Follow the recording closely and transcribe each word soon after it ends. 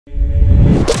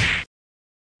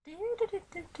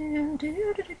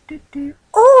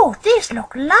Oh, these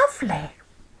look lovely.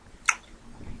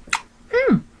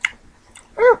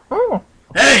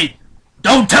 Hey,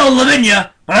 don't tell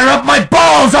Lavinia, but I rubbed my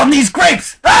balls on these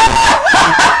grapes.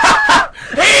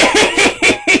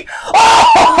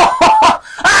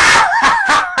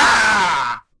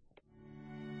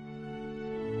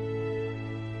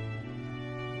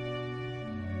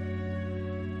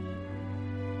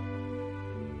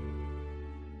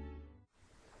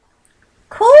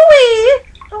 Cooey!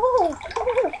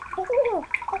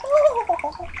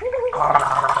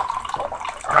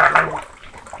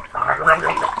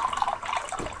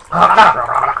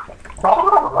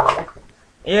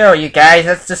 Ew, you guys,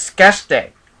 that's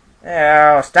disgusting.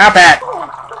 Ew, stop it!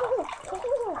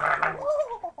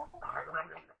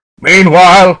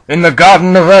 Meanwhile, in the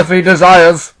Garden of Earthly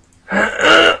Desires.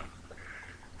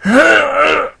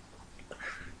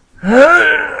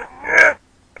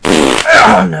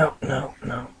 Oh, no.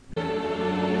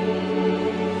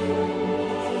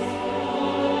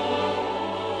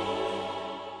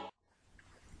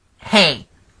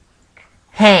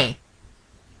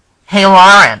 Hey,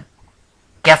 Lauren.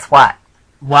 Guess what?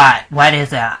 What? What is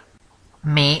that?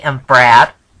 Me and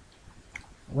Brad,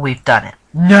 we've done it.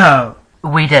 No.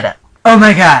 We did it. Oh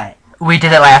my god. We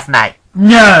did it last night.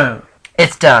 No.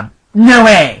 It's done. No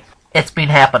way. It's been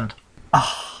happened.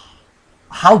 Oh,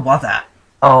 how was that?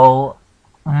 Oh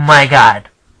my god.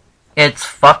 It's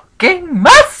fucking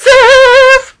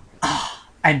massive! Oh,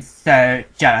 I'm so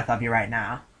jealous of you right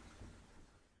now.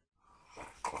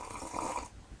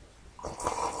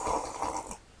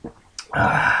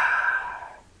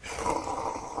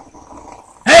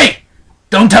 Hey!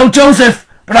 Don't tell Joseph,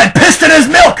 but I pissed in his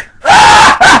milk!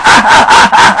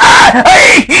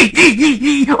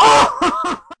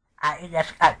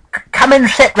 Come and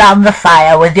sit round the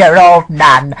fire with your old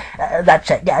nan. That's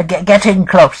it. Get in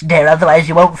close, dear, otherwise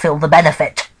you won't feel the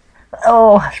benefit.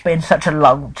 Oh, it's been such a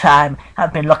long time.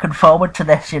 I've been looking forward to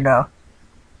this, you know.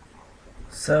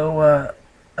 So,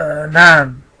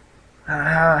 Nan,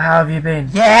 how have you been?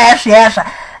 Yes.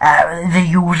 The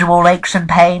usual aches and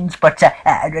pains, but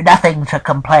nothing to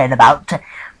complain about.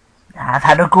 I've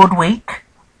had a good week.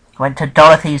 Went to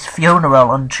Dorothy's funeral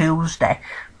on Tuesday.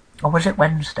 Or was it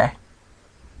Wednesday?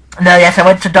 No, yes, I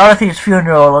went to Dorothy's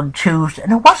funeral on Tuesday.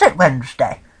 No, was it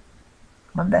Wednesday?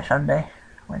 Monday, Sunday,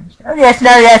 Wednesday. Oh,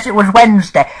 yes, it was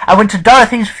Wednesday. I went to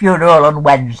Dorothy's funeral on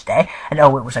Wednesday, and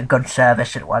oh, it was a good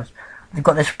service, it was. They've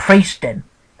got this priest in,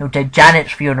 who did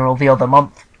Janet's funeral the other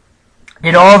month.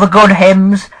 Did all the good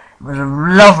hymns. It was a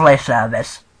lovely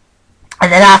service.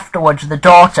 And then afterwards, the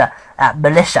daughter,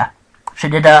 Melissa, she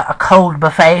did a cold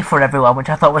buffet for everyone, which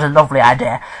I thought was a lovely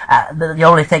idea. The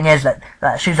only thing is that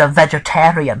she's a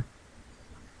vegetarian.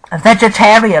 A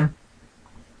vegetarian?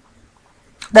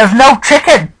 There's no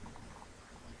chicken!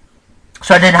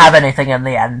 So I didn't have anything in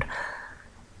the end.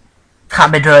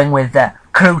 Can't be doing with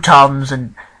croutons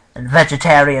and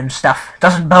vegetarian stuff.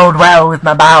 Doesn't bode well with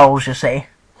my bowels, you see.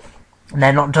 And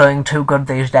they're not doing too good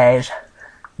these days.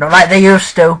 Not like they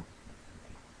used to.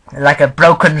 They're like a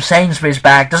broken Sainsbury's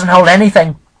bag. Doesn't hold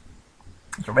anything.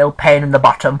 It's a real pain in the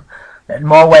bottom. In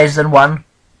more ways than one.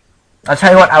 I'll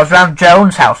tell you what, I was round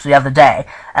Joan's house the other day.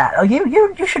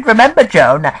 You should remember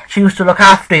Joan. She used to look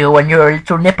after you when you were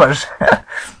little nippers.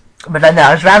 But no,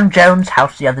 I was round Joan's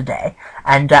house the other day,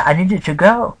 and I needed to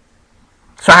go.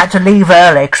 So I had to leave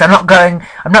early, because I'm not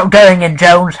going in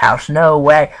Joan's house, no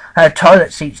way. Her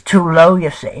toilet seat's too low,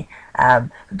 you see. It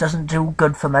doesn't do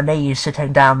good for my knees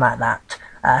sitting down like that.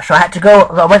 So I had to go.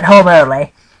 I went home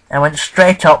early, and I went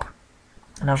straight up,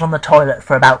 and I was on the toilet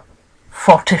for about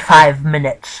 45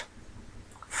 minutes.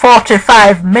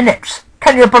 45 minutes!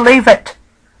 Can you believe it?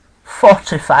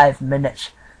 45 minutes.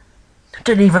 I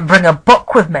didn't even bring a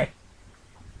book with me.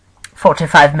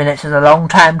 45 minutes is a long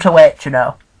time to wait, you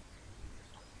know.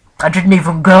 I didn't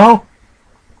even go.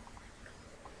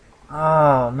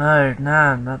 Oh, no,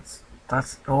 Nan,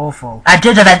 that's awful. I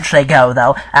did eventually go,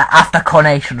 though, after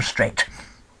Coronation Street.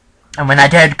 And when I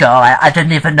did go, I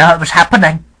didn't even know it was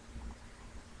happening.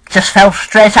 It just fell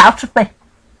straight out of me.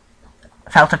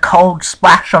 I felt a cold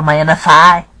splash on my inner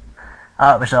thigh.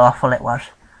 Oh, it was awful, it was.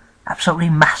 Absolutely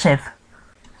massive.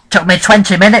 Took me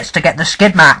 20 minutes to get the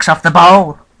skid marks off the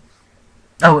bowl.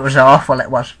 Oh, it was awful, it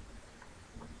was.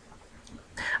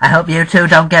 I hope you two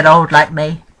don't get old like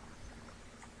me.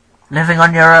 Living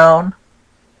on your own.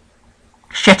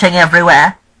 Shitting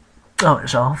everywhere. Oh,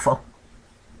 it's awful.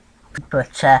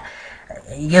 But,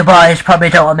 you boys probably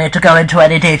don't want me to go into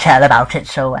any detail about it,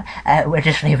 so we'll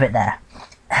just leave it there.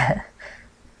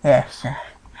 Yes.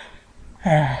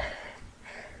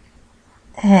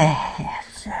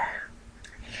 Yes.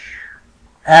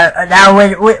 Now,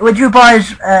 would you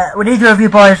boys, would either of you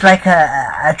boys like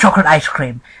a chocolate ice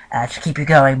cream to keep you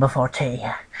going before tea?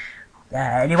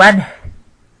 Anyone?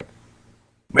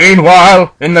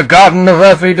 Meanwhile, in the Garden of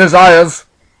Earthly Desires,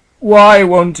 why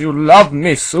won't you love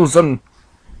me, Susan?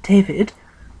 David,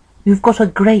 you've got a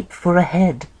grape for a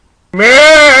head.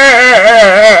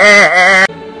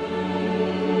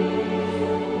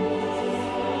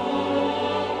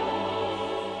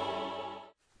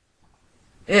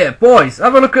 Here, boys,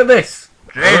 have a look at this.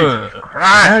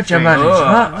 How'd you manage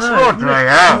that?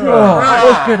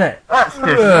 Look at it.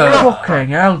 Fucking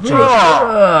hell, Jim. What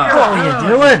are you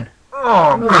doing?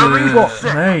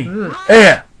 Got me.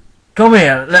 Here, come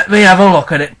here. Let me have a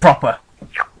look at it proper.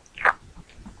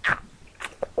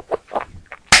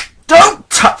 Don't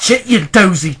touch it, you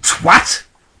dozy twat.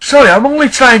 Sorry, I'm only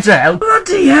trying to help.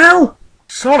 Bloody hell.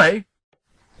 Sorry.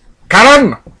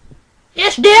 Karen,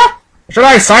 Yes, dear? should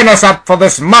I sign us up for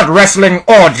this mud wrestling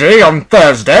orgy on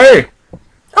Thursday?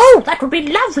 Oh, that would be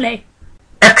lovely.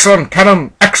 Excellent,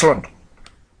 Karen, excellent.